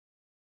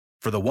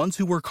For the ones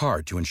who work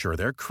hard to ensure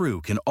their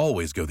crew can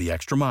always go the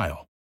extra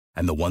mile,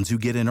 and the ones who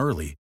get in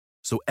early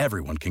so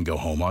everyone can go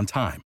home on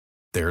time,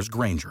 there's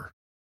Grainger,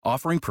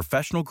 offering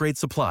professional-grade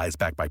supplies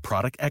backed by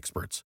product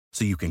experts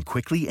so you can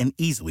quickly and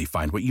easily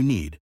find what you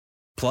need.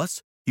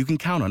 Plus, you can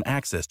count on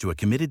access to a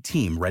committed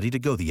team ready to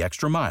go the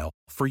extra mile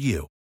for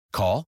you.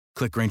 Call,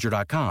 click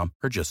Grainger.com,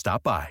 or just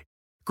stop by.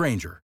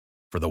 Grainger,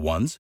 for the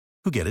ones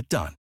who get it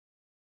done.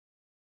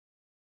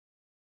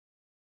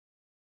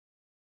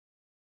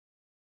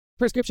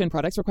 Prescription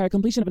products require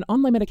completion of an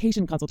online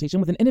medication consultation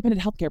with an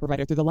independent healthcare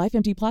provider through the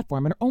LifeMD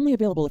platform and are only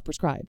available if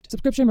prescribed.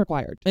 Subscription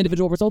required.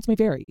 Individual results may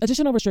vary.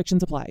 Additional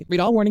restrictions apply. Read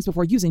all warnings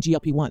before using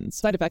GLP-1s.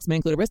 Side effects may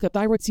include a risk of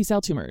thyroid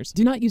C-cell tumors.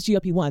 Do not use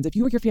GLP-1s if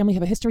you or your family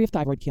have a history of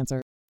thyroid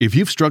cancer. If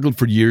you've struggled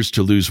for years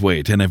to lose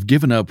weight and have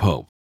given up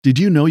hope, did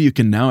you know you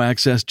can now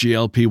access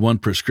GLP-1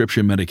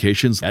 prescription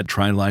medications at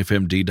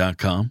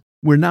TryLifeMD.com?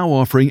 We're now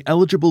offering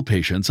eligible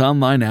patients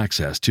online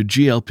access to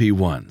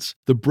GLP-1s,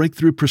 the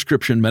breakthrough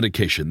prescription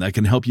medication that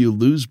can help you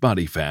lose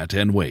body fat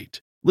and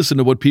weight. Listen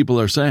to what people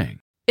are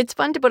saying. It's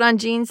fun to put on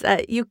jeans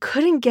that you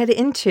couldn't get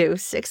into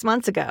 6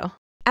 months ago.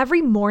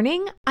 Every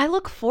morning, I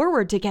look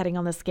forward to getting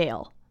on the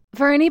scale.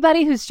 For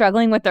anybody who's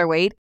struggling with their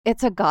weight,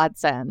 it's a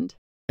godsend.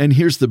 And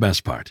here's the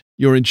best part.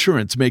 Your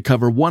insurance may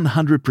cover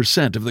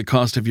 100% of the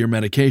cost of your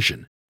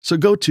medication. So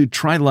go to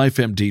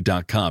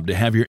TryLifeMD.com to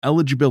have your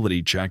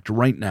eligibility checked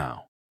right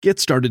now. Get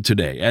started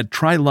today at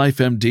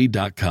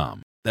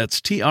TryLifeMD.com.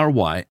 That's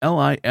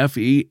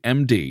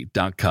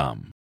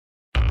TryLifeMD.com.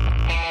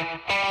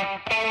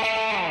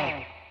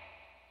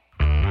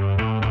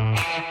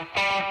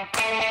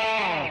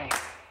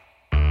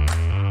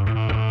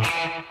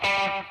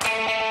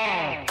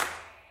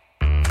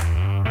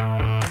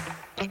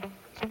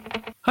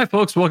 Hi,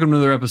 folks. Welcome to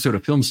another episode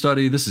of Film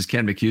Study. This is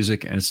Ken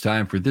McCusick, and it's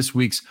time for this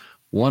week's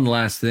One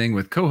Last Thing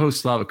with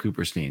co-host Slava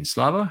Cooperstein.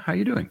 Slava, how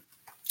you doing?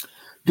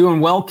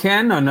 Doing well,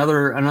 Ken.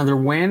 Another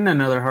win,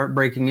 another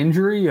heartbreaking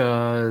injury.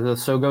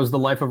 So goes the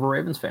life of a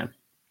Ravens fan.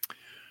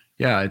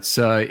 Yeah, it's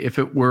if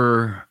it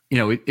were,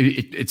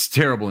 it's a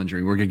terrible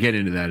injury. We're gonna get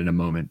into that in a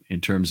moment in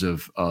terms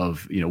of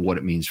what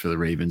it means for the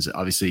Ravens.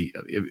 Obviously,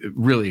 it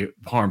really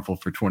harmful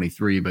for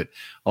 23, but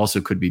also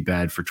could be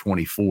bad for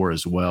 24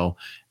 as well.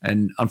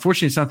 And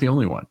unfortunately, it's not the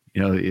only one.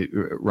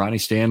 Ronnie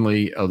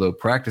Stanley, although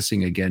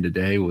practicing again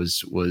today,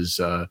 was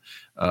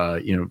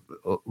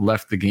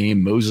left the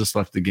game. Moses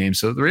left the game.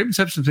 So the Ravens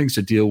have some things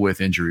to deal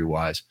with injury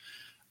wise.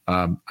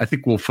 I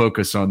think we'll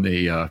focus on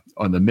the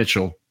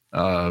Mitchell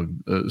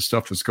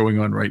stuff that's going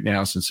on right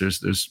now, since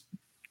there's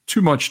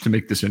too much to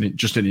make this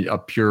just a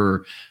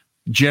pure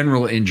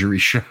general injury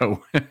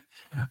show.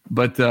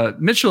 But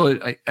Mitchell,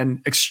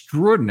 an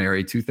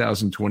extraordinary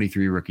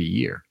 2023 rookie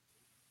year.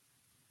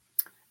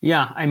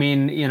 Yeah, I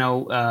mean,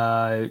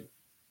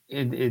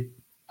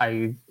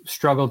 I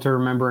struggle to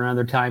remember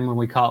another time when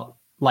we caught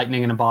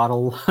lightning in a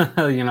bottle.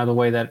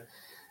 The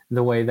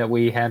way that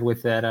we had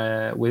with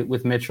that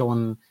with Mitchell,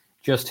 and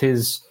just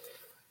his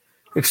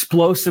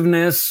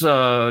explosiveness,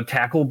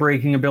 tackle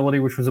breaking ability,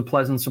 which was a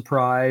pleasant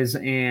surprise,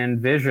 and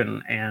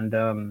vision, and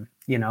and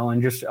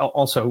just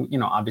also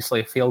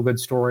obviously a feel good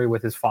story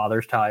with his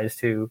father's ties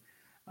to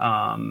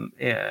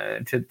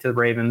the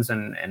Ravens,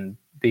 and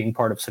being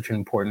part of such an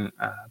important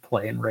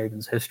play in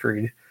Ravens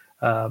history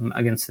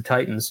against the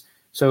Titans.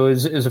 So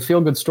it was a feel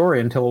good story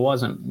until it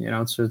wasn't.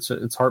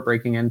 It's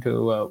heartbreaking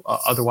into a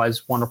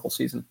otherwise wonderful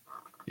season.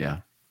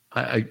 Yeah.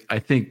 I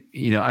think,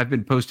 I've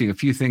been posting a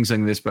few things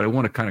on this, but I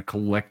want to kind of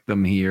collect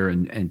them here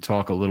and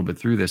talk a little bit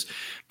through this.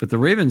 But the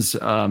Ravens,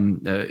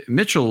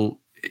 Mitchell,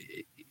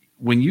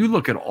 when you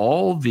look at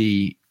all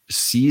the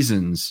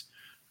seasons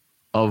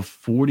of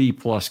 40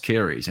 plus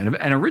carries, and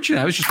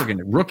originally I was just looking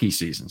at rookie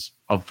seasons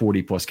of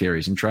 40 plus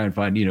carries and try and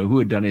find, who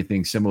had done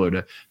anything similar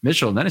to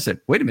Mitchell. And then I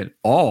said, wait a minute,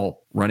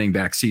 all running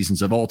back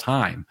seasons of all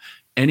time,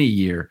 any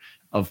year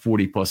of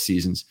 40 plus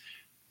seasons.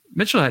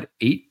 Mitchell had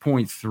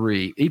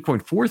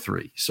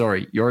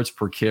 8.43 yards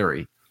per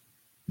carry.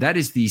 That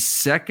is the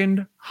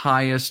second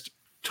highest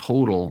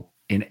total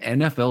in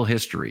NFL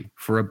history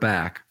for a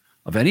back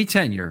of any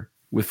tenure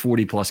with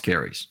 40 plus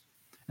carries.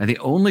 And the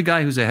only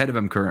guy who's ahead of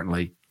him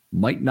currently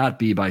might not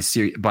be by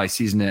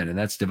season end, and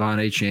that's Devon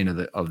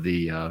Achane of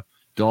the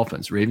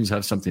Dolphins. Ravens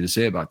have something to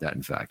say about that,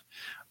 in fact.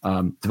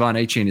 Devon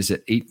Achane is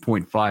at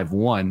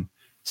 8.51.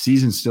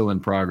 Season's still in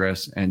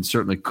progress and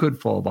certainly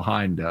could fall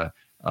behind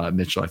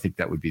Mitchell. I think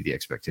that would be the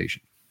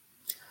expectation.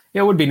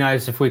 Yeah, it would be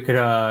nice if we could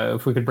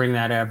bring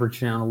that average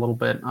down a little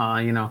bit.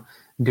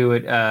 Do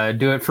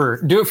it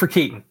for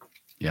Keaton.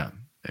 Yeah,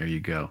 there you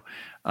go.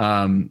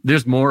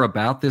 There's more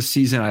about this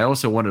season. I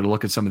also wanted to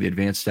look at some of the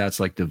advanced stats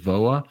like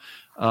DeVoa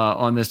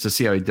on this to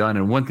see how he'd done.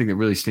 And one thing that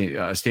really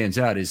stands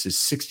out is his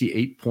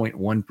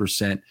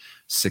 68.1%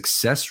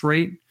 success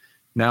rate.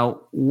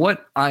 Now,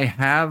 what I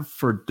have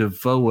for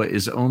DeVoa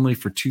is only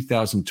for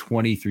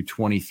 2020 through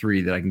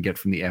 23 that I can get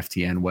from the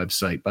FTN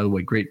website. By the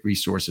way, great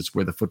resource. It's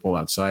where the Football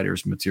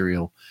Outsiders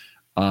material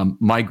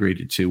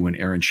migrated to when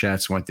Aaron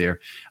Schatz went there.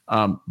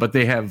 But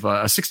they have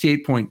a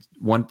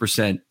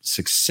 68.1%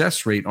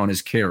 success rate on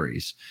his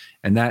carries.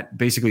 And that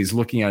basically is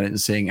looking at it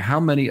and saying how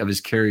many of his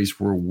carries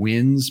were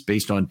wins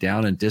based on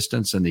down and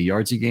distance and the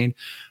yards he gained.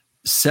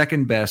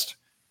 Second best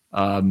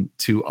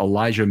to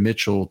Elijah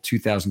Mitchell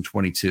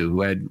 2022,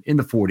 who had in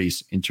the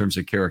 40s in terms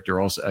of character,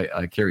 also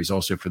carries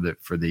also for the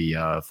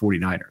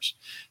 49ers.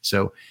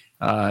 So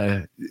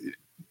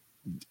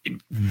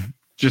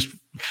just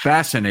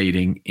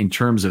fascinating in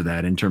terms of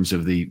that, in terms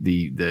of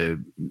the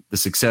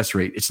success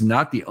rate. It's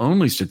not the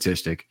only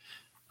statistic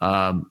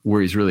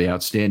where he's really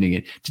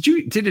outstanding.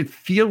 Did it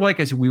feel like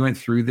as we went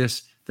through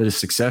this that his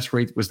success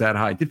rate was that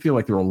high? It did feel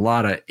like there were a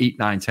lot of 8,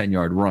 9,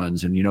 10-yard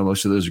runs, and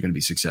most of those are going to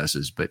be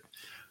successes, but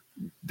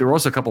there were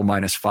also a couple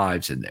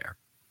 -5s in there.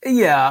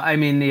 Yeah, I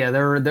mean,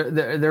 there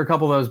are a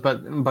couple of those,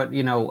 but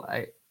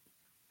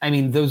I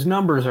mean, those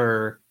numbers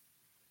are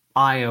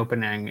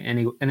eye-opening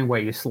any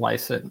way you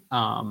slice it.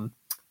 But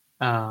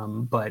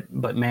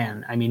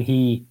man, I mean,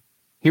 he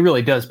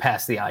really does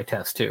pass the eye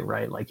test too,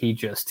 right? Like he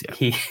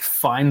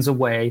finds a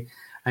way.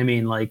 I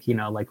mean, like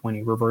when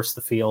he reversed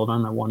the field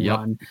on the one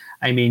run.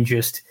 I mean,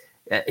 just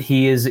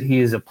he is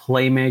a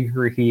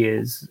playmaker. He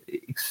is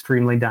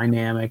extremely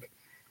dynamic,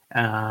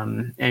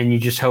 and you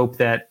just hope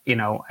that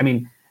I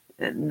mean,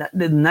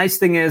 the nice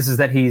thing is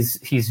that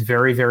he's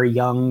very, very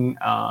young.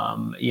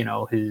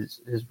 His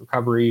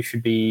recovery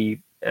should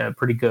be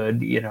pretty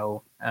good.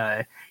 You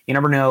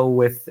never know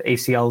with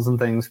ACLs and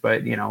things,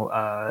 but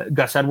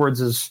Gus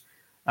Edwards is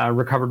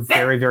recovered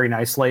very, very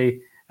nicely,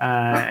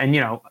 and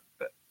you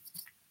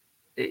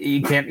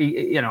can't.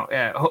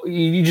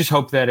 You just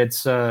hope that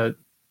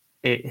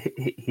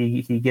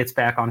he gets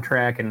back on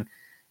track and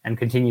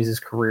continues his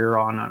career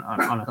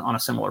on a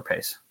similar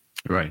pace.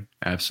 Right,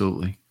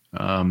 absolutely.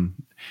 I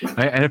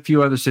had a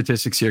few other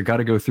statistics here. Got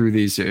to go through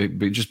these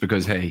just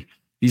because, hey,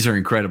 these are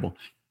incredible.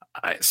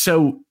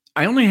 So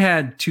I only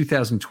had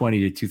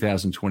 2020 to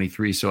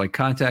 2023. So I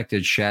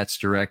contacted Schatz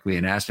directly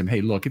and asked him,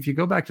 hey, look, if you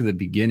go back to the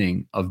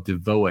beginning of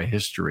DeVoa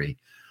history,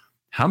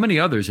 how many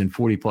others in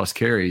 40-plus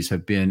carries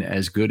have been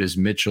as good as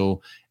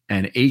Mitchell?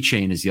 And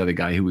A-Chain is the other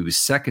guy who he was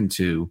second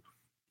to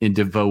in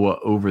DeVoa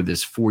over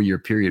this 4-year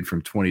period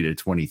from 20 to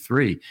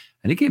 23.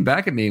 And he came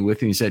back at me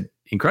with, and he said,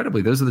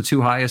 incredibly, those are the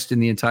two highest in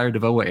the entire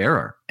DeVoa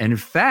era. And in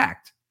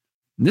fact,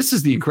 this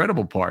is the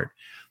incredible part,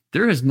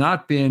 there has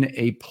not been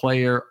a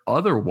player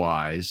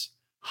otherwise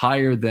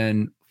higher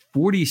than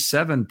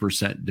 47%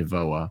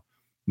 DeVoa,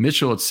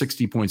 Mitchell at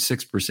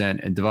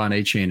 60.6%, and Devon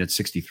Achane at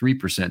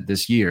 63%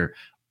 this year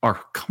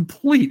are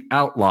complete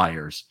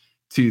outliers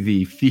to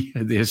the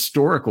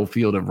historical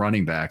field of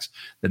running backs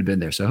that have been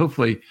there. So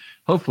hopefully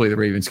the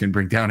Ravens can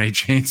bring down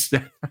Achane's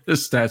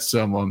stats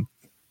some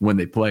when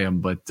they play him.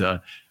 But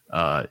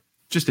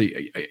just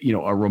a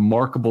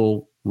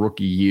remarkable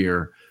rookie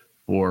year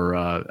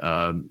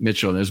for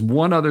Mitchell. And there's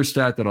one other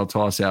stat that I'll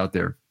toss out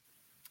there.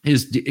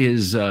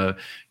 His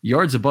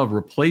yards above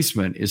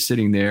replacement is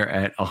sitting there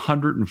at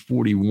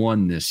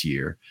 141 this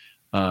year,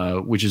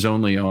 which is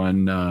only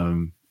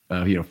on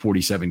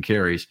 47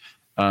 carries.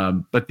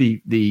 But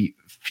the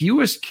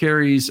fewest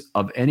carries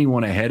of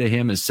anyone ahead of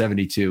him is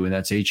 72, and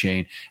that's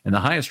A-Chain. And the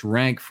highest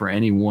rank for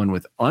anyone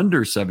with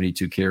under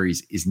 72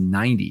 carries is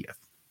 90th.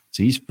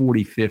 So he's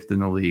 45th in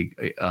the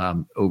league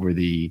over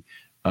the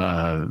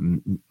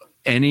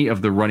any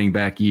of the running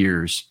back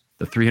years,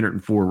 the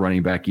 304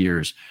 running back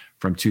years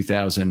from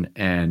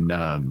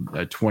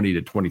 2020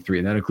 to 23.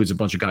 And that includes a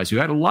bunch of guys who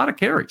had a lot of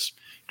carries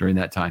during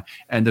that time.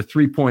 And the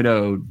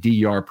 3.0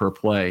 DR per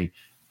play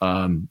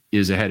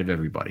is ahead of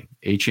everybody.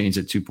 A-Chain's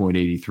at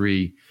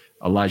 2.83,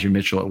 Elijah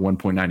Mitchell at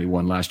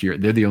 1.91 last year.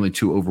 They're the only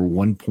two over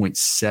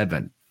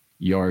 1.7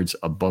 yards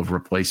above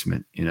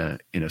replacement in a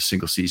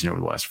single season over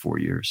the last 4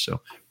 years. So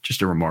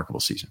just a remarkable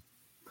season.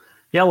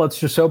 Yeah, let's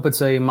just hope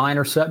it's a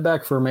minor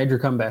setback for a major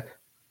comeback.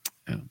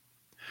 Yeah.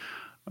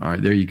 All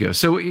right, there you go.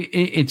 So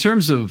in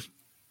terms of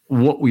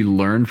what we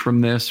learned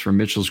from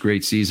Mitchell's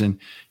great season,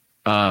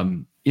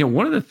 one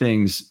of the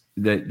things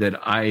that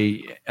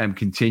I am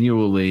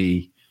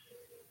continually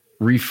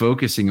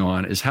refocusing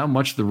on is how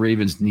much the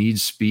Ravens need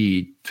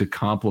speed to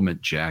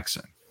complement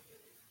Jackson.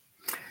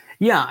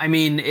 Yeah, I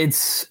mean,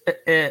 it's.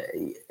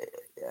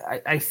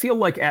 I feel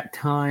like at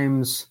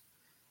times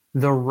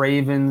the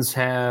Ravens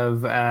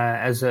have,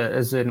 as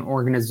an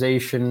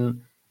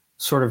organization,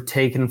 sort of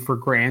taken for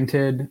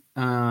granted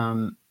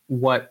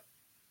what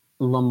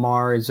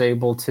Lamar is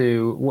able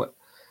to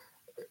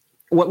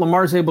what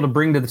Lamar is able to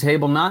bring to the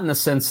table. Not in the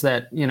sense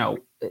that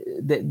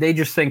they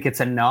just think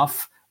it's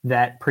enough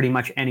that pretty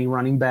much any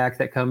running back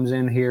that comes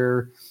in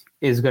here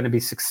is going to be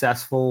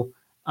successful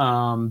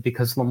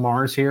because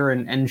Lamar's here.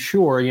 And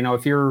sure,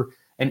 if you're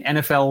an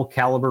NFL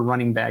caliber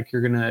running back,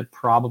 you're going to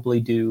probably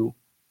do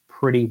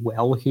pretty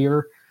well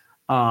here.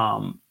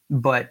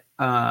 But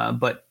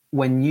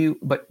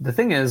the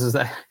thing is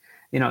that,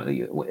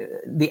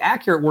 the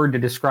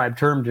accurate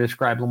term to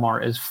describe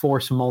Lamar is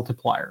force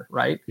multiplier,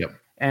 right? Yep.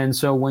 And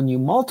so when you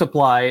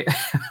multiply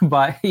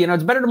by,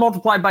 it's better to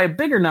multiply by a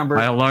bigger number,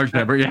 by a large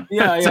number, than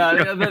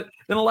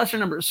a lesser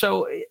number.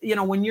 So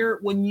when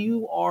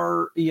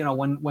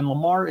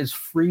Lamar is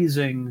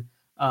freezing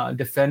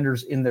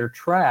defenders in their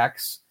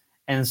tracks,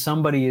 and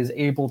somebody is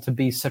able to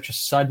be such a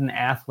sudden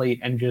athlete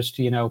and just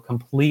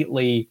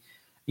completely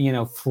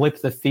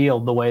flip the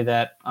field the way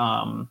that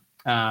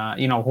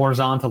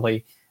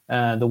horizontally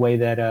the way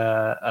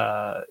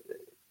that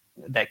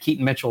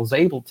Keaton Mitchell is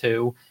able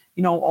to,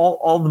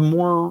 all the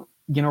more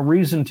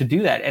reason to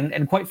do that.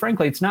 And quite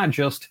frankly, it's not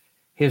just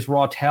his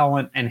raw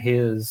talent and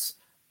his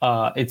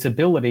its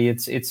ability.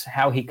 It's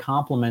how he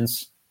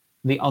complements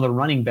the other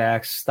running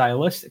backs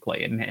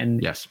stylistically.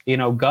 And yes,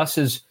 Gus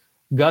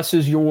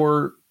is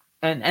your,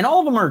 and all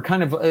of them are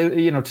kind of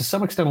to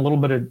some extent a little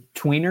bit of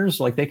tweeners.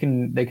 Like they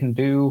can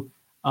do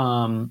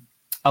a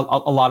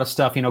lot of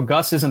stuff.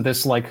 Gus isn't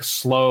this like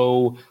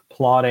slow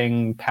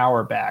plodding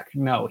power back.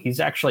 No, he's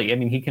actually,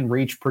 he can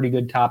reach pretty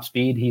good top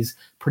speed. He's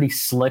pretty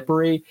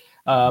slippery,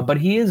 but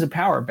he is a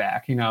power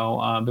back,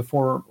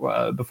 before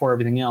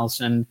everything else.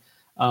 And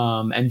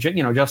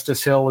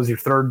Justice Hill is your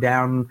third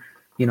down,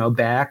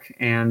 back.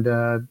 And,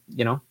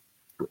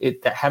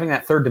 having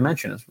that third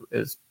dimension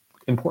is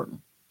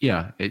important.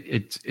 Yeah,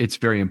 it's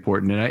very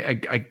important, and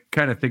I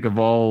kind of think of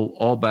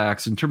all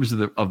backs in terms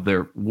of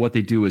their what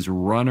they do as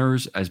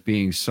runners as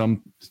being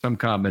some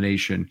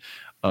combination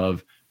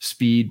of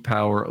speed,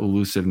 power,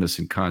 elusiveness,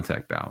 and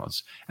contact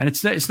balance. And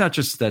it's not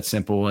just that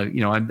simple.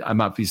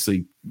 I'm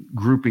obviously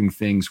grouping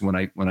things when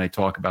I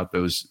talk about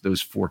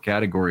those four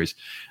categories,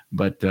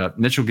 but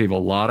Mitchell gave a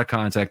lot of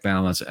contact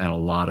balance and a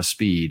lot of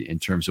speed in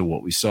terms of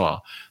what we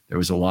saw. There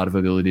was a lot of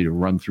ability to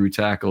run through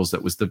tackles.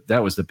 That was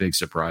the big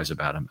surprise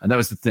about him, and that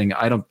was the thing.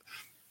 I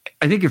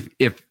think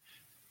if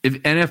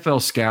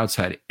NFL scouts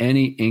had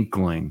any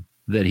inkling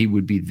that he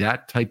would be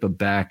that type of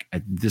back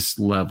at this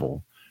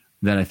level,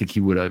 then I think he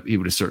would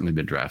have certainly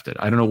been drafted.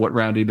 I don't know what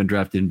round he'd been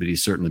drafted in, but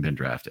he's certainly been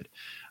drafted.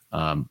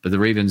 But the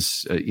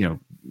Ravens, to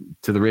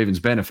the Ravens'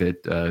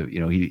 benefit,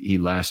 he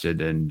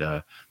lasted and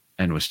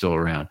was still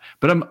around.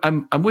 But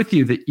I'm with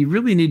you that you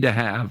really need to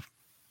have.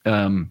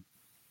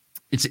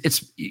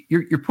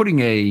 You're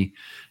putting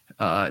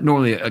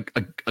normally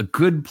a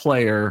good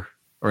player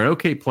or an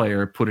okay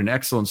player put in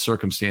excellent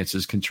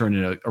circumstances can turn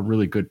in a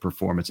really good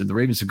performance, and the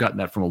Ravens have gotten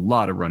that from a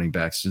lot of running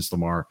backs since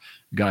Lamar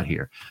got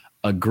here.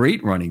 A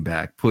great running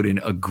back put in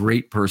a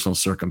great personal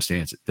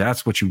circumstance.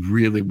 That's what you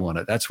really want.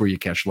 That's where you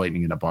catch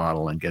lightning in a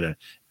bottle and get an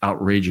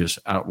outrageous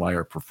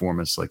outlier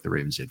performance like the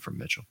Ravens did from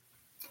Mitchell.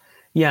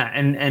 Yeah,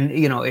 and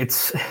it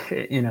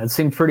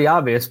seemed pretty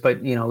obvious,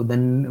 but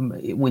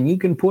then when you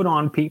can put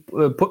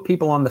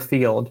people on the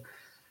field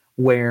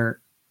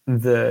where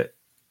the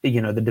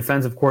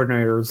defensive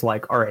coordinator is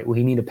like, all right,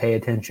 we need to pay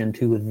attention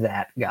to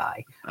that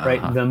guy,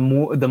 right?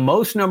 Uh-huh. The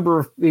most number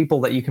of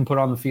people that you can put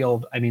on the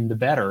field, the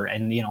better.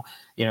 And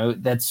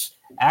that's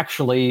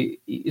actually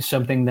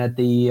something that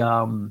the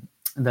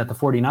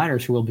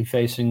 49ers, who will be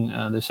facing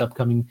this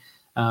upcoming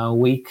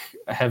week,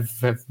 have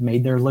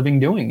made their living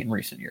doing in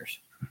recent years.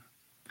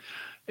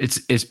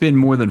 It's been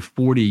more than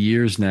 40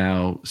 years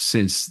now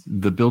since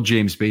the Bill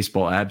James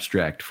Baseball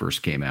Abstract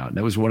first came out. And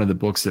that was one of the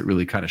books that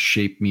really kind of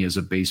shaped me as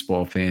a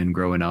baseball fan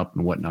growing up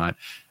and whatnot.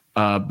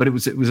 But it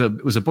was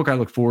a book I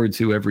look forward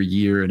to every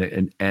year.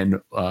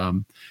 And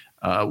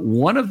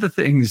one of the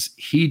things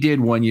he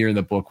did one year in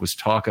the book was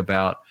talk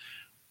about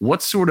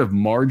what sort of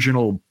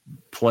marginal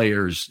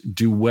players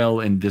do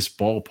well in this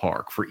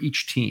ballpark for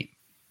each team.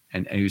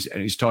 And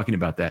he's talking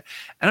about that.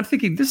 And I'm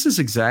thinking this is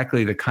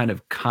exactly the kind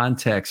of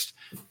context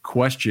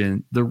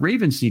question the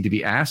Ravens need to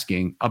be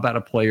asking about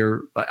a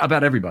player,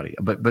 about everybody,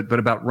 but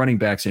about running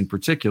backs in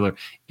particular,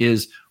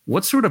 is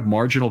what sort of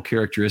marginal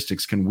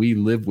characteristics can we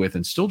live with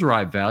and still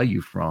derive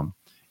value from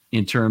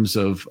in terms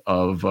of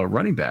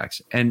running backs?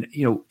 And,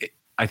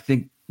 I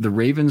think the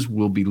Ravens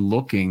will be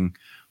looking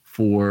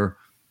for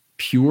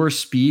pure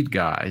speed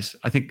guys.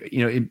 I think,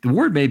 the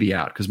word may be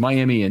out because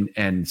Miami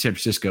and San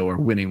Francisco are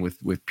winning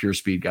with pure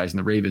speed guys. And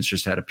the Ravens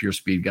just had a pure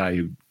speed guy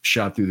who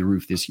shot through the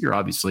roof this year,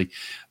 obviously.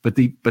 But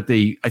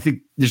I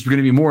think there's going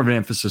to be more of an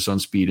emphasis on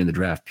speed in the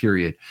draft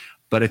period.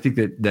 But I think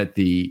that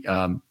the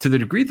to the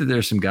degree that there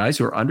are some guys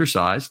who are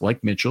undersized,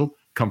 like Mitchell,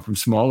 come from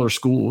smaller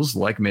schools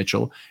like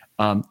Mitchell,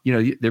 there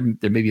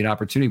may be an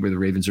opportunity where the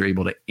Ravens are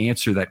able to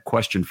answer that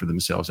question for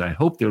themselves. And I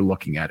hope they're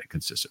looking at it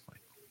consistently.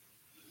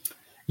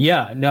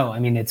 Yeah, no,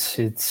 it's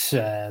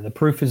the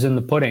proof is in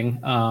the pudding.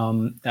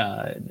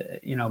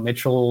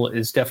 Mitchell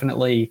is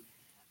definitely,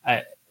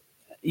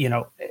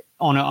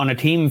 on a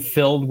team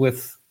filled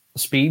with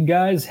speed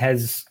guys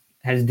has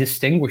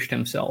distinguished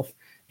himself.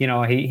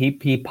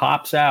 He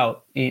pops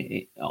out,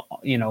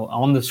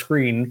 on the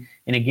screen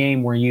in a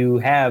game where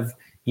you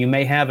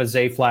may have a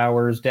Zay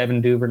Flowers, Devin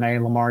Duvernay,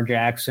 Lamar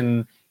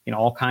Jackson,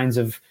 all kinds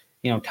of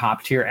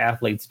top tier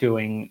athletes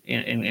doing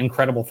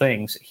incredible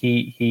things.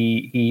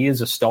 He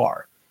is a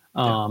star.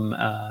 Going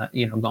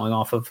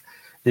off of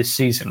this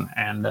season,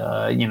 and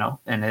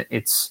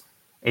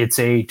it's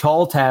a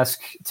tall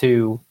task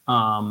to.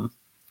 I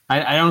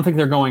don't think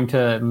they're going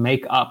to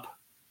make up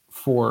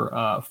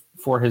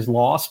for his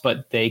loss,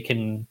 but they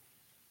can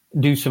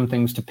do some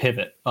things to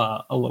pivot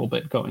a little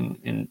bit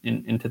going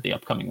into the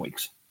upcoming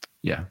weeks.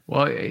 Yeah,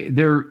 well,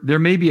 there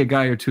may be a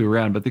guy or two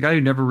around, but the guy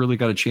who never really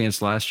got a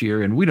chance last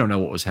year, and we don't know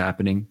what was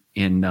happening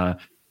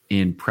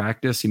in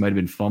practice. He might have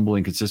been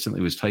fumbling consistently.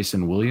 Was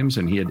Tyson Williams,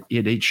 and he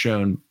had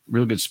shown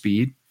real good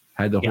speed,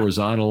 had the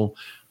horizontal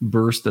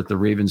burst that the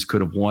Ravens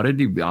could have wanted.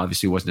 He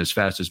obviously wasn't as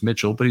fast as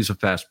Mitchell, but he's a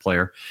fast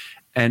player.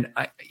 And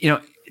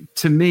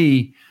to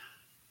me,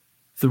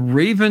 the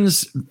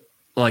Ravens'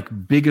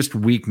 biggest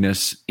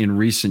weakness in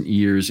recent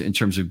years in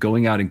terms of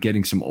going out and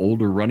getting some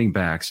older running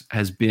backs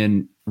has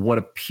been what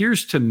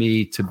appears to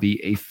me to be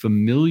a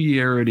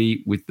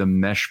familiarity with the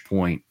mesh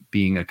point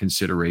being a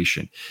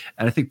consideration.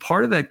 And I think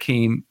part of that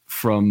came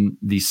from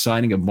the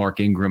signing of Mark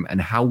Ingram and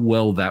how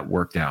well that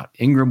worked out.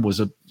 Ingram was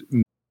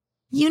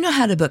You know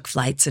how to book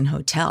flights and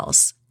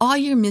hotels. All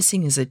you're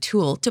missing is a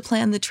tool to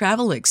plan the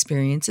travel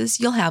experiences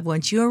you'll have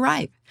once you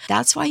arrive.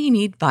 That's why you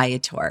need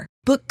Viator.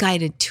 Book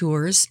guided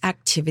tours,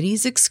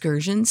 activities,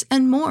 excursions,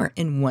 and more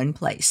in one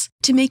place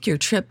to make your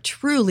trip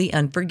truly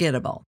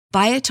unforgettable.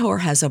 Viator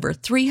has over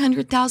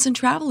 300,000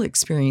 travel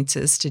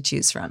experiences to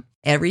choose from.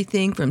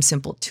 Everything from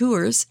simple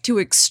tours to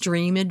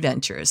extreme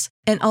adventures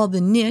and all the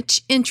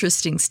niche,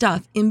 interesting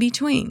stuff in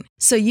between.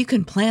 So you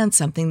can plan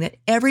something that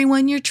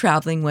everyone you're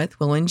traveling with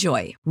will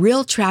enjoy.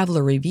 Real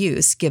traveler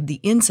reviews give the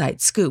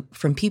inside scoop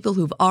from people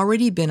who've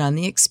already been on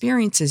the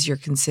experiences you're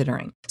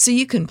considering. So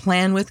you can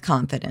plan with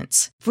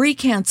confidence. Free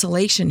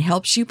cancellation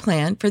helps you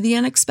plan for the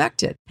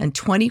unexpected. And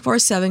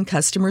 24/7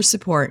 customer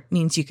support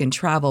means you can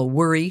travel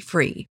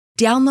worry-free.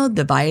 Download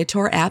the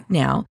Viator app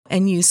now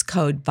and use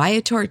code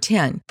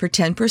Viator10 for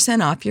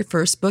 10% off your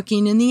first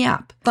booking in the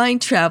app.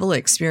 Find travel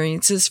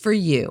experiences for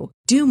you.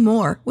 Do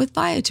more with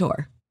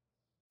Viator.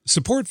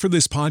 Support for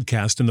this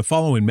podcast and the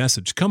following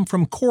message come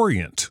from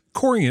Corient.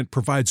 Corient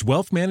provides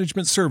wealth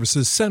management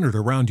services centered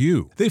around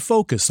you. They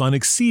focus on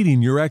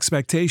exceeding your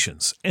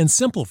expectations and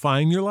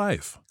simplifying your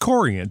life.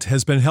 Corient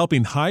has been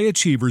helping high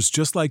achievers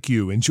just like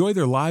you enjoy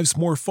their lives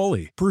more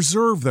fully,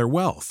 preserve their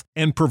wealth,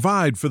 and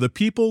provide for the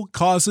people,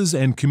 causes,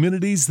 and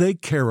communities they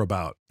care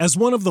about. As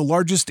one of the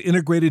largest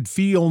integrated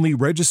fee-only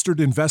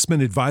registered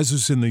investment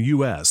advisors in the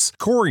U.S.,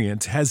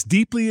 Corient has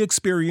deeply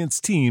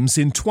experienced teams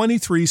in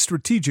 23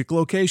 strategic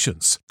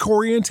locations.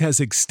 Corient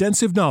has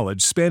extensive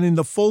knowledge spanning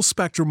the full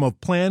spectrum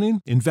of planning,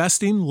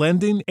 investing,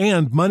 lending,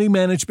 and money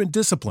management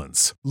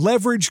disciplines.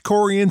 Leverage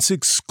Corient's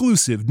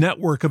exclusive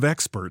network of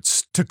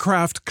experts to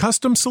craft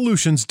custom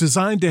solutions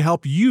designed to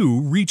help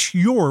you reach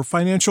your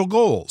financial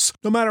goals,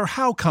 no matter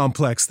how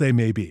complex they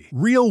may be.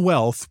 Real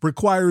wealth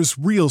requires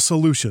real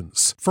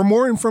solutions. For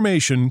more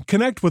information,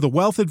 connect with a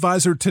wealth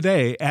advisor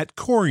today at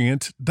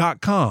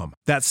Corient.com.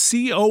 That's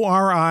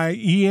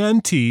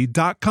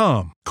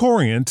Corient.com.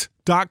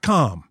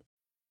 Corient.com.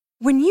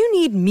 When you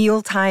need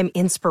mealtime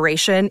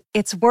inspiration,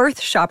 it's worth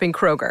shopping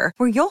Kroger,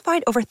 where you'll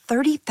find over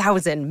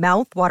 30,000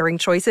 mouth-watering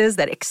choices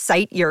that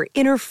excite your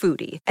inner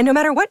foodie. And no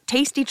matter what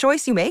tasty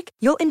choice you make,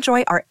 you'll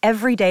enjoy our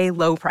everyday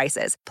low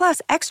prices,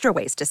 plus extra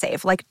ways to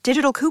save, like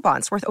digital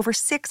coupons worth over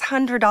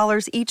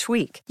 $600 each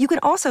week. You can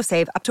also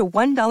save up to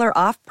 $1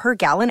 off per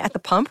gallon at the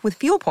pump with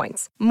fuel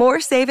points.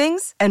 More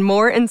savings and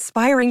more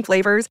inspiring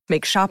flavors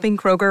make shopping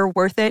Kroger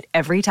worth it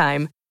every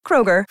time.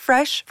 Kroger,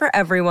 fresh for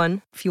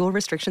everyone. Fuel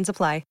restrictions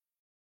apply.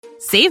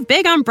 Save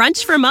big on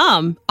brunch for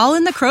mom, all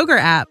in the Kroger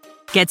app.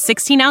 Get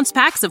 16-ounce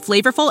packs of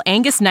flavorful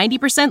Angus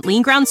 90%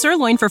 lean ground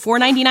sirloin for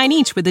 $4.99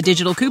 each with a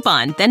digital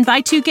coupon. Then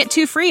buy 2, get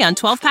 2 free on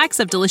 12 packs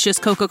of delicious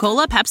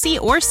Coca-Cola,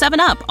 Pepsi, or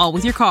 7-Up, all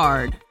with your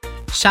card.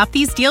 Shop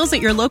these deals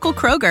at your local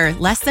Kroger,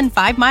 less than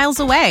 5 miles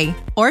away.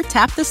 Or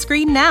tap the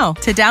screen now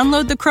to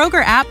download the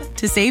Kroger app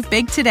to save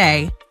big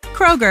today.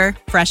 Kroger,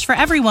 fresh for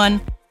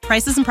everyone.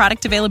 Prices and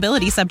product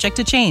availability subject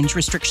to change.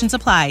 Restrictions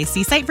apply.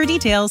 See site for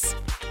details.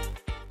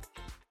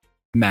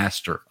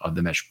 Master of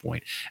the mesh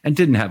point and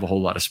didn't have a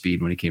whole lot of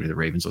speed when he came to the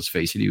Ravens. Let's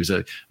face it. He was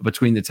a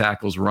between the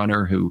tackles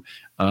runner who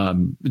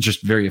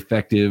just very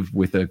effective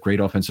with a great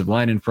offensive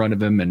line in front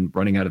of him and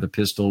running out of the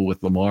pistol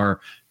with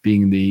Lamar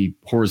being the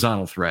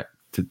horizontal threat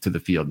to the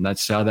field. And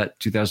that's how that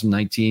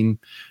 2019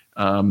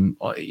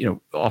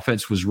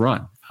 offense was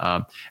run.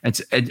 And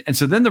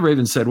so then the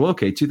Ravens said, well,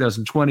 okay,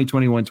 2020,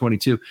 21,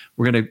 22,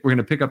 we're going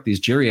to pick up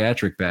these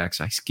geriatric backs.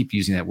 I keep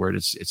using that word.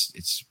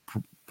 It's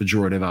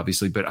pejorative,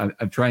 obviously, but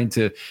I'm trying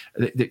to,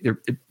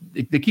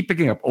 they keep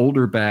picking up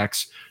older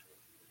backs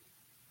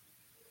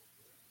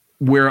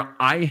where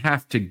I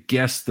have to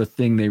guess the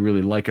thing they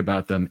really like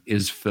about them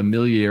is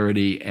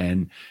familiarity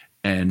and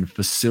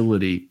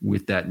facility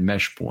with that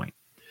mesh point.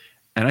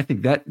 And I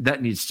think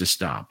that needs to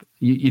stop.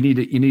 You need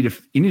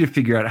to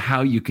figure out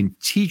how you can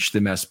teach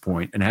the mesh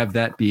point and have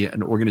that be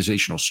an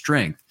organizational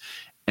strength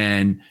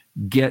and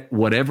get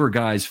whatever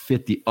guys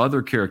fit the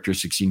other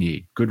characteristics you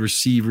need. Good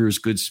receivers,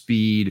 good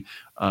speed,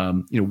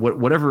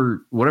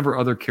 whatever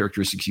other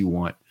characteristics you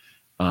want.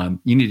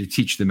 You need to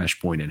teach the mesh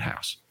point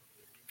in-house.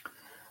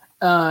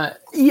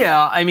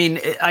 Yeah, I mean,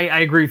 I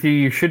agree with you.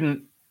 You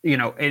shouldn't,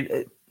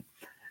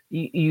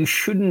 you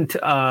shouldn't,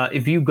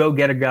 if you go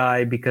get a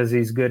guy because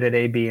he's good at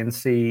A, B, and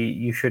C,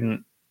 you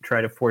shouldn't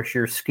try to force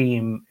your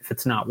scheme if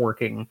it's not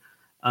working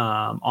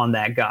on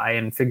that guy,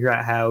 and figure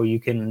out how you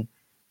can,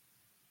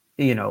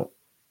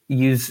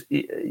 use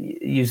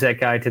that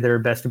guy to their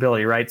best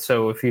ability, right?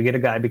 So if you get a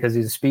guy because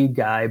he's a speed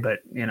guy, but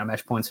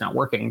mesh point's not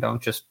working,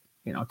 don't just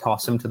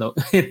toss him to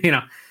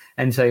the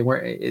and say where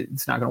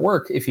it's not going to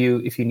work if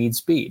you need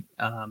speed.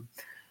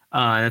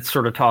 That's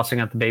sort of tossing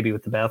out the baby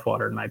with the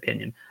bathwater, in my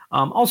opinion.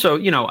 Also,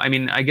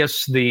 I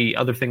guess the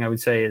other thing I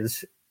would say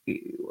is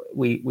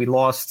we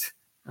lost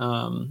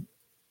in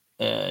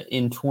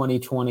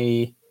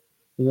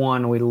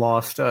 2021. We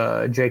lost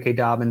J.K.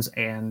 Dobbins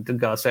and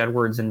Gus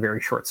Edwards in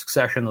very short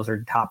succession. Those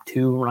are top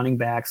two running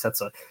backs.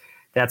 That's a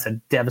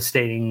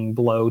devastating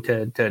blow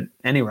to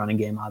any running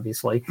game,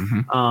 obviously.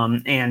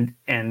 And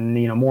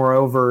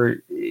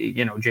moreover,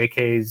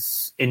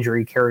 J.K.'s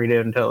injury carried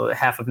it until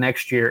half of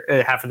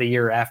the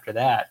year after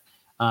that.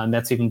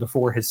 That's even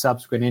before his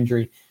subsequent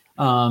injury.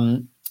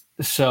 Which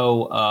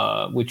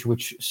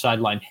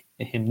sidelined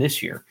him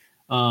this year.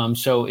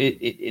 So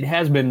it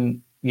has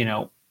been,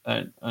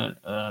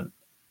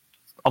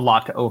 a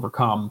lot to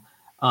overcome.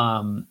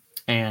 I'm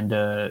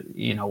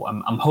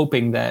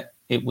hoping that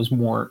it was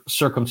more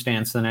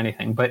circumstance than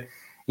anything. But,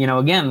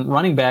 again,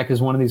 running back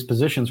is one of these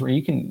positions where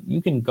you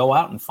can go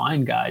out and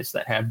find guys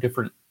that have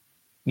different,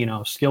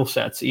 skill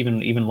sets,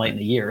 even late in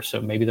the year. So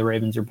maybe the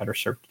Ravens are better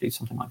served to do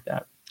something like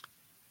that.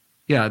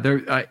 Yeah,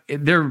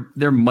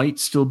 there might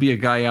still be a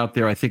guy out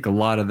there. I think a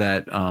lot of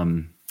that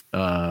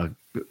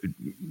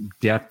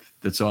depth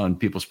that's on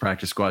people's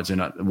practice squads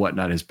and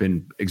whatnot has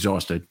been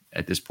exhausted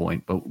at this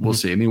point. But we'll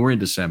see. I mean, we're in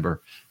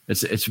December.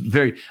 It's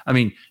very. I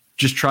mean,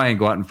 just try and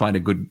go out and find a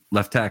good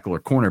left tackle or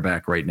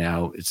cornerback right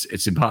now.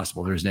 It's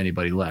impossible. There isn't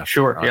anybody left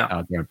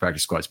out there on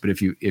practice squads. But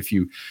if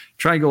you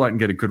try and go out and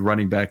get a good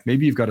running back,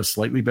 maybe you've got a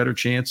slightly better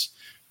chance.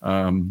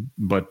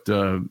 But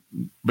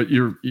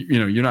you're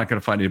not going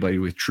to find anybody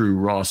with true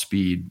raw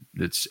speed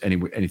that's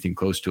anything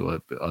close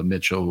to a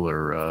Mitchell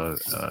or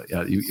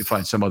you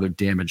find some other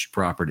damaged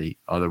property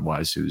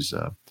otherwise who's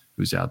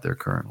out there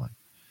currently.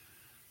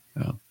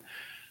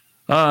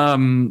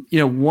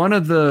 One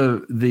of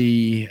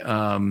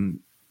the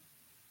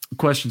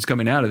questions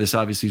coming out of this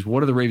obviously is what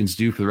do the Ravens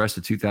do for the rest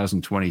of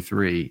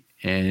 2023?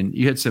 And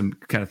you had some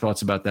kind of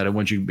thoughts about that. I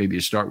want you maybe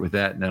to start with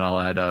that, and then I'll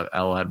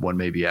add one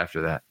maybe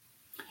after that.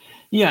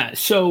 Yeah,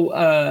 so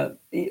I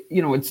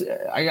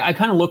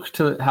kind of look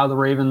to how the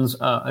Ravens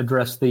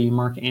address the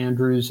Mark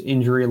Andrews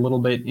injury a little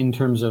bit in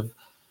terms of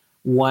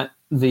what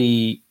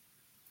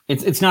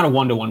it's not a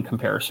one-to-one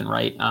comparison,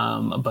 right?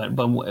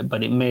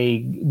 But it may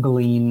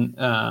glean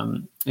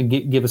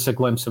give us a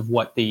glimpse of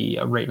what the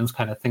Ravens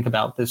kind of think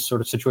about this sort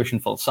of situation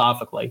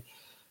philosophically,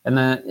 and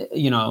then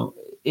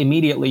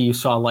immediately you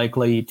saw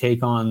Likely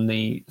take on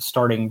the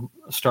starting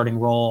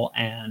role,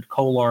 and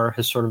Kolar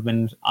has sort of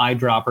been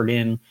eyedroppered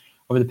in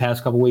over the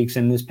past couple of weeks.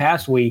 And this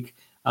past week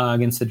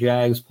against the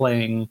Jags,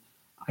 playing,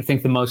 I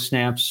think, the most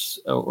snaps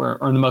or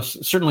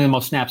certainly the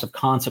most snaps of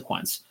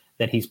consequence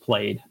that he's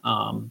played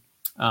for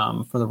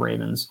the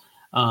Ravens.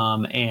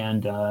 You're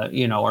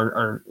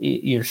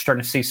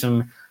starting to see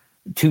some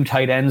 2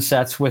 tight end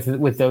sets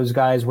with those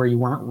guys where you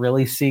weren't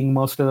really seeing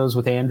most of those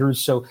with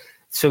Andrews. So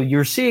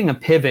you're seeing a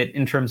pivot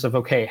in terms of,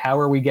 okay, how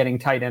are we getting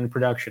tight end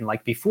production?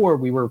 Like before,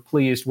 we were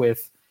pleased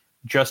with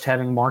just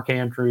having Mark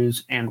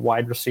Andrews and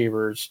wide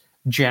receivers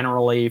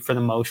generally, for the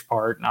most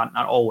part, not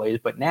always,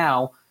 but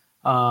now,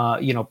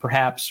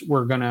 perhaps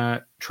we're going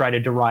to try to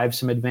derive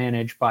some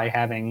advantage by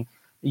having,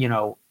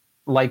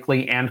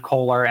 Likely and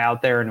Kolar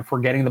out there. And if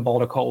we're getting the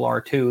ball to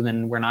Kolar too,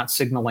 then we're not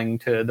signaling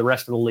to the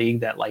rest of the league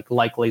that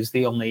Likely is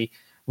the only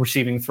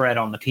receiving threat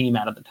on the team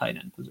out of the tight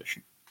end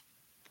position.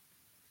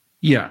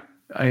 Yeah.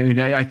 I mean,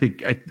 I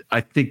think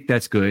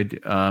that's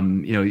good.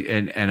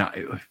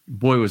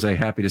 Boy, was I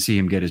happy to see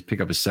him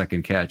pick up his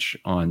second catch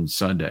on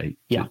Sunday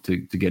to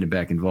get him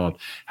back involved.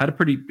 Had a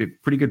pretty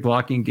good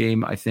blocking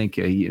game. I think,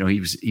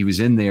 he was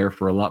in there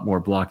for a lot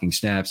more blocking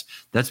snaps.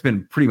 That's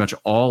been pretty much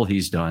all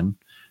he's done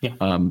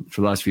for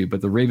the last few,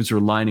 but the Ravens were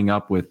lining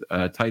up with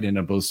tight end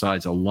on both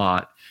sides a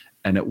lot.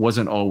 And it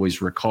wasn't always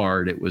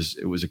Ricard. It was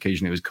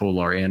occasionally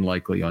Kolar and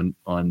Likely on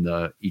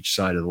each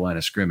side of the line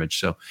of scrimmage.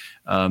 So,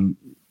 I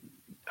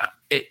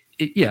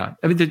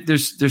mean,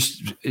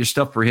 there's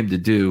stuff for him to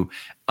do.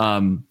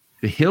 The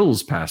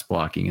Hills pass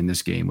blocking in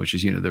this game, which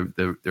is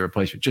the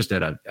replacement, just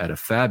at a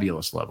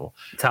fabulous level,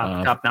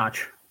 top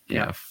notch.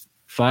 Yeah,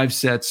 5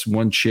 sets,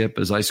 1 chip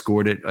as I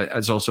scored it.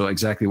 That's also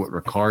exactly what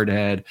Ricard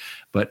had,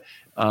 but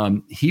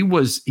he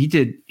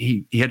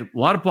had a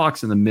lot of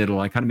blocks in the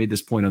middle. I kind of made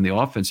this point on the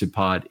offensive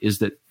pod, is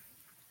that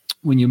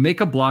when you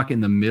make a block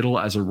in the middle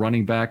as a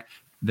running back,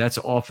 that's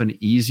often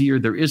easier.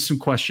 There is some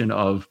question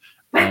of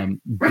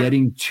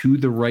getting to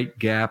the right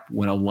gap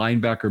when a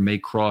linebacker may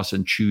cross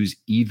and choose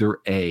either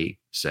a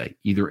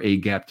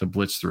gap to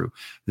blitz through.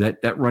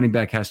 That running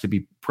back has to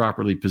be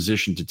properly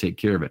positioned to take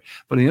care of it.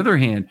 But on the other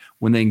hand,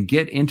 when they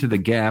get into the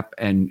gap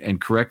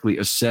and correctly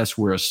assess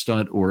where a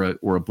stunt or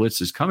a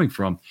blitz is coming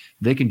from,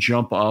 they can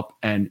jump up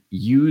and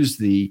use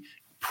the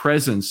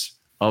presence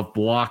of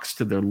blocks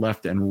to their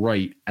left and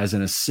right as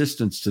an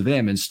assistance to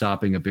them in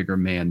stopping a bigger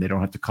man. They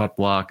don't have to cut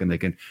block, and they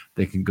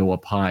can go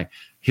up high.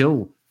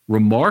 He'll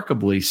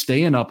remarkably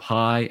staying up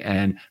high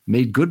and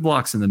made good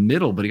blocks in the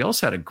middle, but he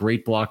also had a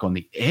great block on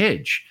the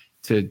edge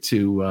to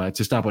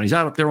stop when he's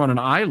out up there on an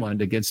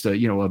island against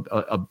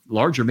a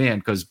larger man,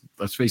 because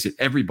let's face it,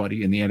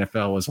 everybody in the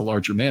NFL is a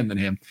larger man than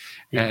him,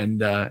 and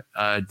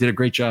did a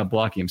great job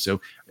blocking him.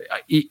 So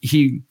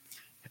he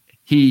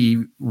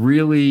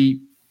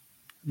really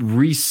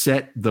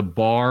reset the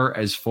bar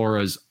as far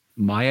as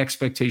my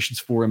expectations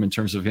for him in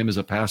terms of him as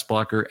a pass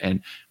blocker,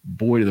 and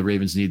boy, do the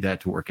Ravens need that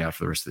to work out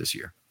for the rest of this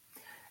year.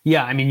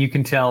 Yeah, I mean, you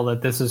can tell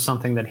that this is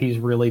something that he's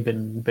really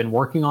been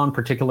working on,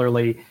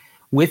 particularly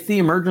with the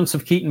emergence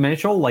of Keaton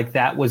Mitchell. Like,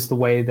 that was the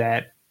way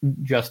that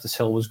Justice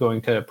Hill was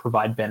going to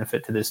provide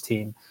benefit to this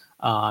team.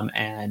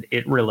 And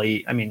it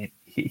really, I mean,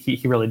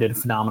 he really did a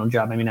phenomenal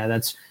job. I mean,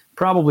 that's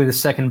probably the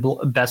second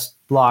best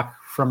block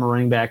from a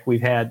running back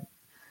we've had,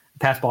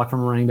 pass block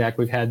from a running back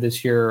we've had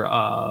this year.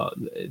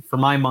 For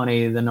my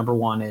money, the number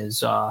one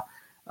is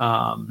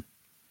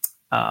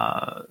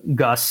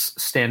Gus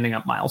standing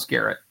up Myles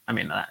Garrett. I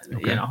mean,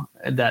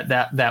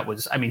 that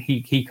was, I mean,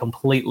 he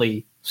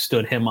completely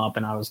stood him up,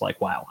 and I was like,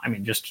 wow. I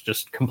mean,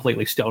 just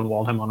completely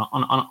stonewalled him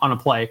on a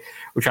play,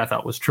 which I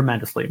thought was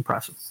tremendously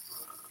impressive.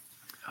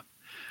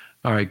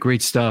 All right,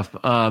 great stuff.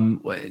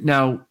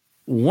 Now,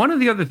 one of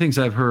the other things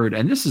I've heard,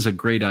 and this is a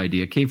great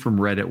idea, came from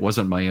Reddit,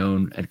 wasn't my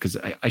own, because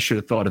I should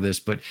have thought of this,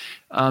 but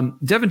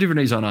Devin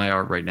Duvernay's on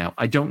IR right now.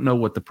 I don't know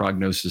what the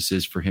prognosis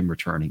is for him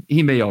returning.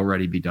 He may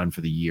already be done for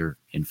the year,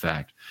 in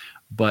fact.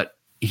 But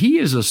he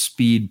is a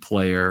speed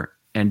player,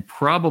 and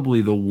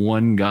probably the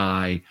one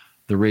guy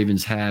the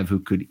Ravens have who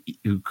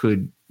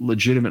could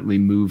legitimately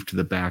move to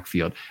the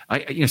backfield.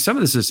 Some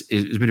of this has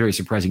been very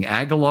surprising.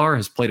 Aguilar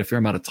has played a fair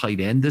amount of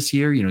tight end this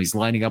year. He's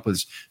lining up with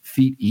his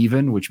feet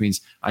even, which means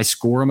I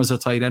score him as a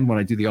tight end when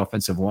I do the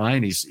offensive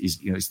line. He's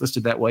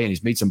listed that way, and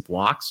he's made some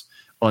blocks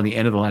on the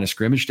end of the line of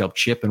scrimmage to help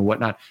chip and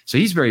whatnot. So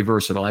he's very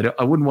versatile.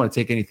 I wouldn't want to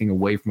take anything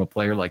away from a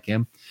player like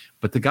him,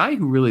 but the guy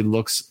who really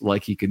looks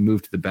like he could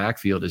move to the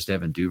backfield is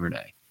Devin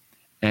Duvernay.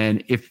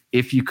 And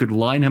if you could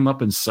line him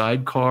up in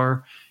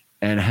sidecar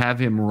and have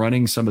him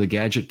running some of the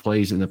gadget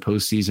plays in the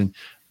postseason,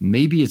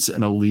 maybe it's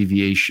an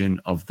alleviation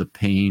of the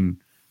pain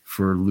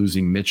for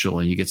losing Mitchell,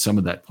 and you get some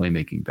of that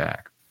playmaking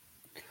back.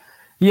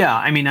 Yeah,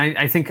 I mean,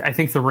 I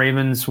think the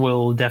Ravens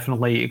will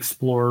definitely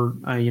explore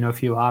a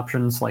few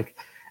options. Like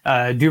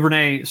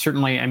Duvernay,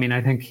 certainly. I mean,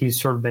 I think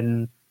he's sort of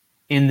been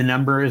in the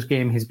numbers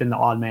game. He's been the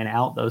odd man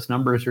out. Those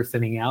numbers are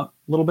thinning out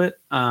a little bit,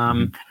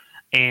 and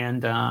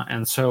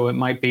so it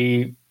might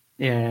be.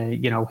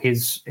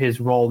 His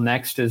role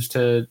next is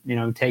to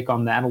take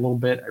on that a little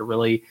bit. I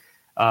really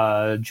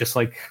just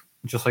like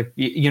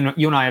you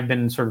and I have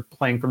been sort of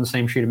playing from the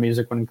same sheet of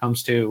music when it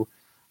comes to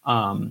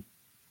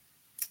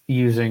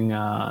using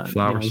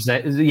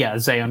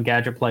Zay on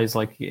gadget plays.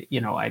 Like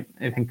I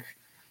think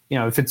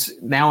if it's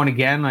now and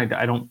again,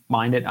 I don't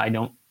mind it. I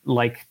don't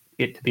like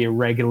it to be a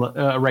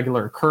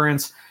regular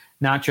occurrence,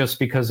 not just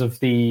because of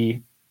the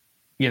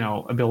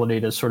ability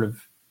to sort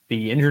of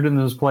be injured in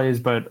those plays,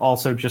 but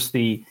also just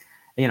the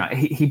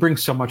he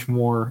brings so much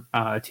more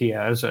to you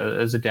as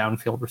a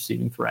downfield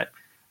receiving threat.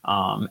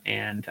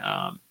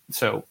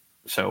 So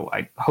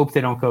I hope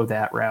they don't go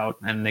that route,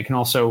 and they can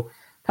also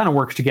kind of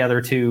work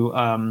together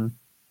to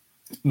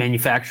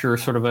manufacture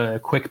sort of a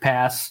quick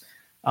pass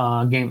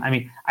game. I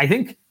mean, I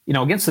think,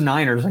 against the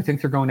Niners, I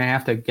think they're going to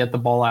have to get the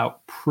ball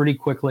out pretty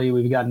quickly.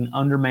 We've got an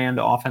undermanned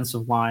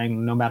offensive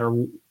line, no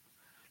matter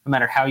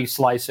how you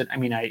slice it. I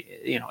mean,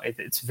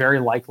 it's very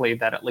likely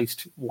that at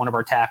least one of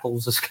our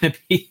tackles is going to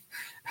be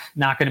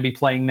not going to be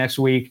playing next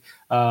week.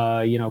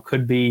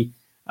 Could be,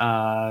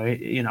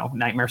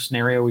 nightmare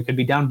scenario. We could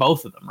be down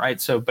both of them,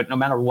 right? So, but no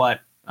matter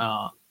what,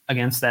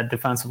 against that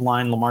defensive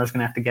line, Lamar's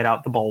going to have to get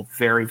out the ball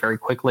very, very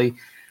quickly,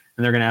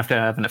 and they're going to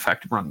have an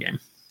effective run game.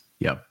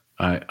 Yep,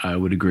 I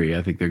would agree.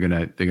 I think they're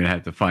gonna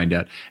have to find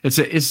out. It's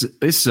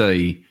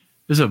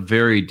a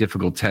very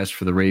difficult test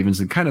for the Ravens,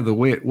 and kind of the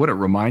way what it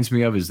reminds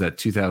me of is that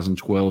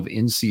 2012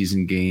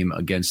 in-season game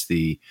against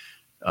the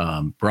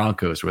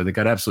Broncos, where they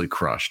got absolutely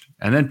crushed.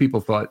 And then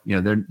people thought,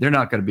 they're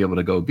not going to be able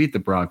to go beat the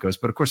Broncos.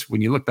 But of course,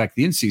 when you look back at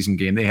the in-season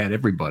game, they had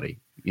everybody,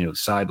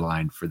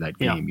 sidelined for that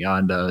game.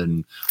 Yanda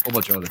and a whole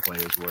bunch of other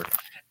players were.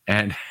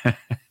 And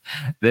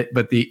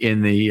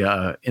in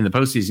the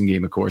postseason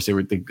game, of course,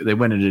 they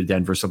went into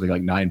Denver something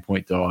like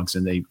 9-point dogs,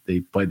 and they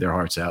played their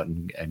hearts out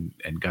and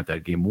got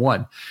that game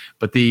won.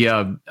 But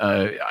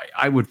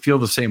I would feel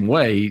the same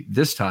way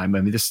this time.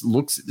 I mean, this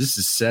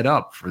is set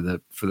up for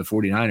the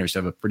 49ers to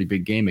have a pretty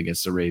big game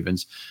against the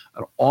Ravens.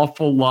 An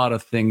awful lot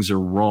of things are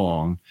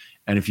wrong,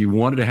 and if you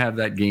wanted to have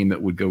that game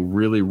that would go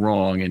really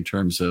wrong in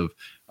terms of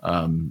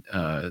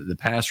the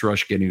pass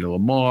rush getting to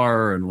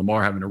Lamar and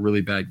Lamar having a really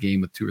bad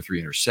game with 2 or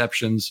 3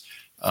 interceptions.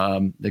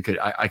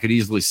 I could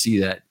easily see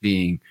that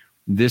being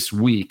this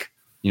week,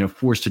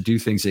 forced to do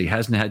things that he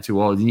hasn't had to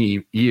all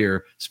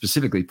year,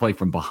 specifically play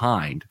from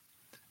behind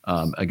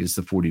against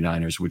the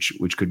 49ers,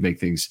 which could make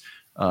things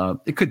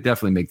it could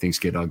definitely make things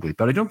get ugly.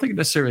 But I don't think it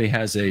necessarily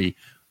has a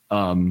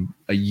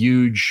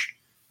huge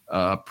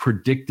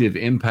predictive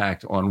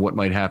impact on what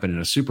might happen in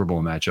a Super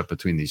Bowl matchup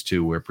between these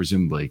two, where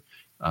presumably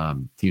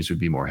teams would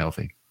be more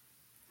healthy.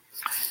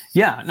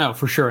 Yeah, no,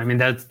 for sure. I mean,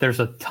 there's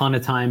a ton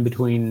of time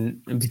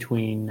between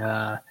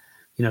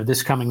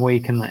this coming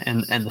week and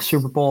the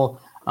Super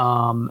Bowl.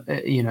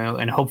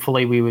 And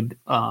hopefully we would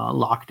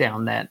lock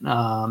down that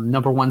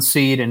number one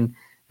seed and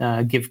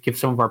give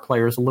some of our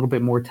players a little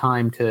bit more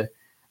time to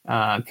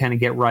kind of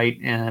get right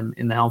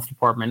in the health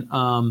department.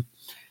 I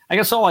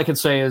guess all I could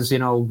say is,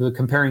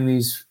 comparing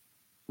these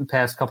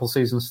past couple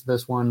seasons to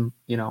this one,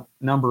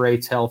 number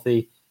 8's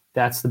healthy.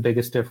 That's the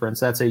biggest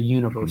difference. That's a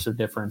universal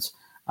difference.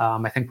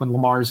 I think when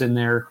Lamar's in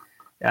there,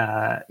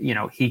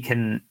 he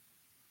can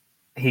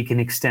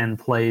extend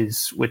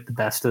plays with the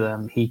best of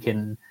them. He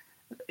can,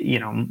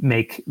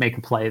 make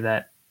a play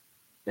that,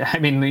 I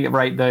mean,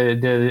 right.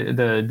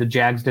 The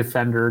Jags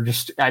defender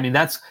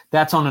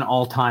that's on an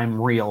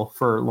all-time reel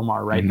for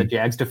Lamar, right? Mm-hmm. The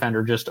Jags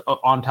defender just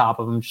on top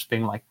of him, just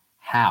being like,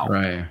 how?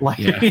 Right. Like,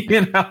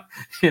 yeah.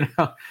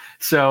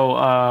 So,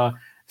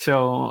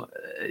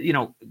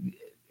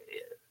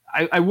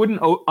 I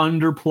wouldn't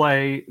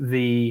underplay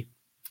the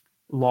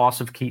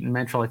loss of Keaton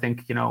Mitchell. I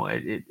think,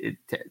 a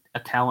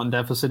talent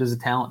deficit is a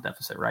talent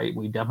deficit, right?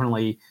 We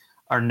definitely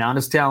are not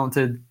as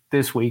talented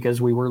this week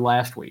as we were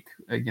last week,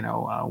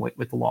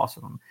 with the loss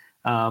of him.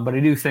 But I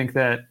do think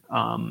that,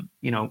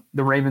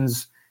 the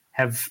Ravens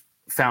have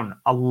found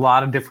a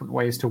lot of different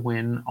ways to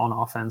win on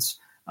offense.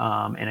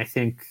 And I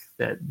think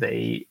that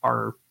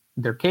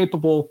they're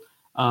capable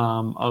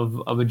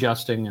of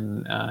adjusting,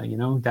 and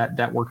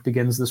that work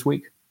begins this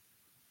week.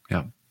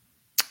 Yeah.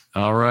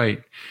 All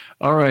right.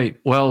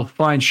 Well,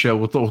 fine show.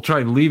 We'll try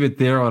and leave it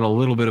there on a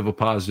little bit of a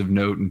positive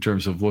note in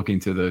terms of looking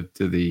to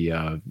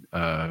the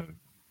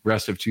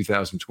rest of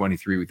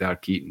 2023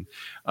 without Keaton.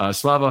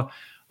 Slava,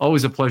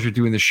 always a pleasure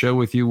doing the show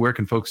with you. Where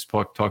can folks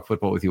talk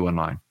football with you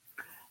online?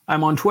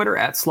 I'm on Twitter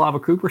at Slava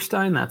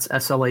Cooperstein. That's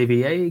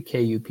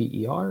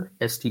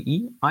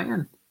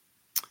SLAVAKUPERSTEIN.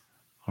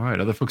 All right,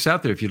 other folks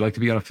out there, if you'd like to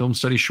be on a film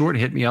study short,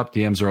 hit me up.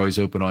 DMs are always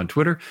open on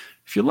Twitter.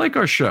 If you like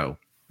our show,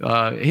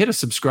 hit a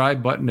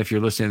subscribe button if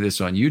you're listening to this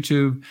on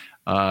YouTube.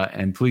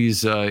 And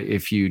please,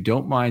 if you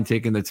don't mind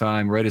taking the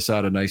time, write us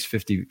out a nice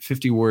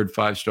 50-word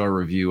 5-star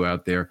review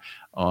out there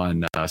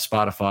on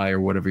Spotify or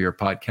whatever your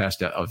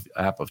podcast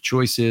app of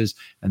choice is.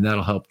 And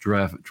that'll help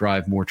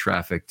drive more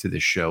traffic to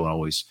this show. I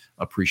always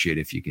appreciate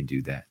it if you can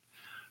do that.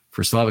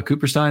 For Slava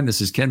Cooperstein,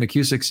 this is Ken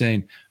McCusick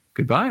saying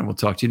goodbye, and we'll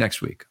talk to you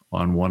next week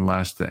on One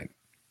Last Thing.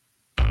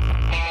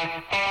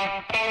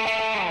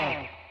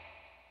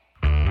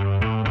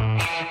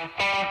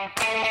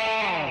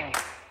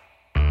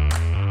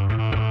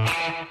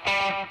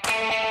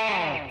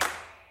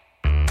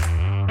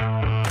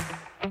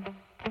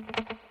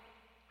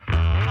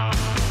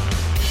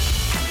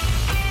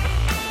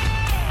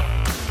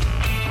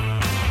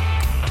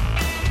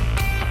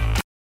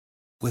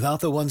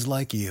 Without the ones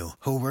like you,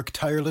 who work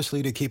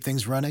tirelessly to keep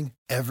things running,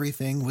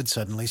 everything would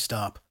suddenly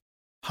stop.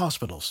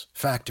 Hospitals,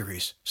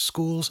 factories,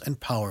 schools, and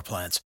power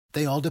plants,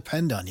 they all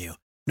depend on you.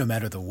 No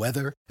matter the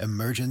weather,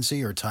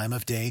 emergency, or time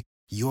of day,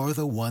 you're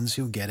the ones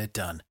who get it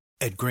done.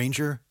 At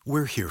Grainger,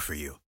 we're here for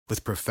you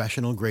with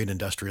professional-grade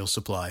industrial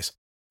supplies.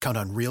 Count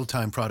on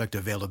real-time product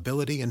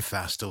availability and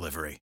fast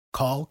delivery.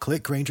 Call,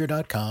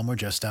 clickgrainger.com, or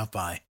just stop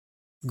by.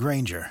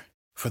 Grainger,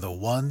 for the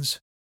ones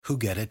who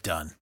get it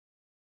done.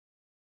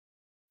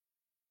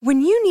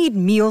 When you need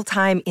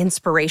mealtime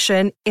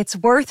inspiration, it's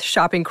worth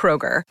shopping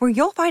Kroger, where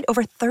you'll find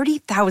over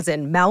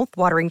 30,000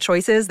 mouth-watering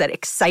choices that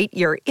excite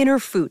your inner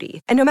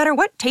foodie. And no matter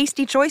what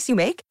tasty choice you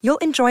make, you'll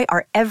enjoy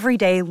our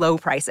everyday low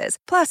prices,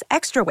 plus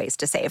extra ways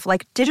to save,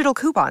 like digital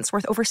coupons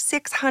worth over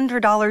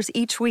 $600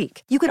 each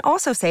week. You can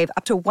also save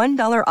up to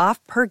 $1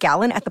 off per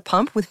gallon at the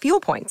pump with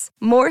fuel points.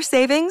 More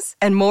savings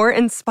and more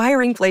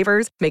inspiring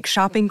flavors make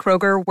shopping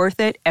Kroger worth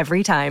it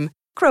every time.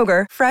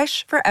 Kroger,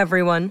 fresh for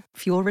everyone.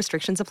 Fuel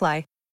restrictions apply.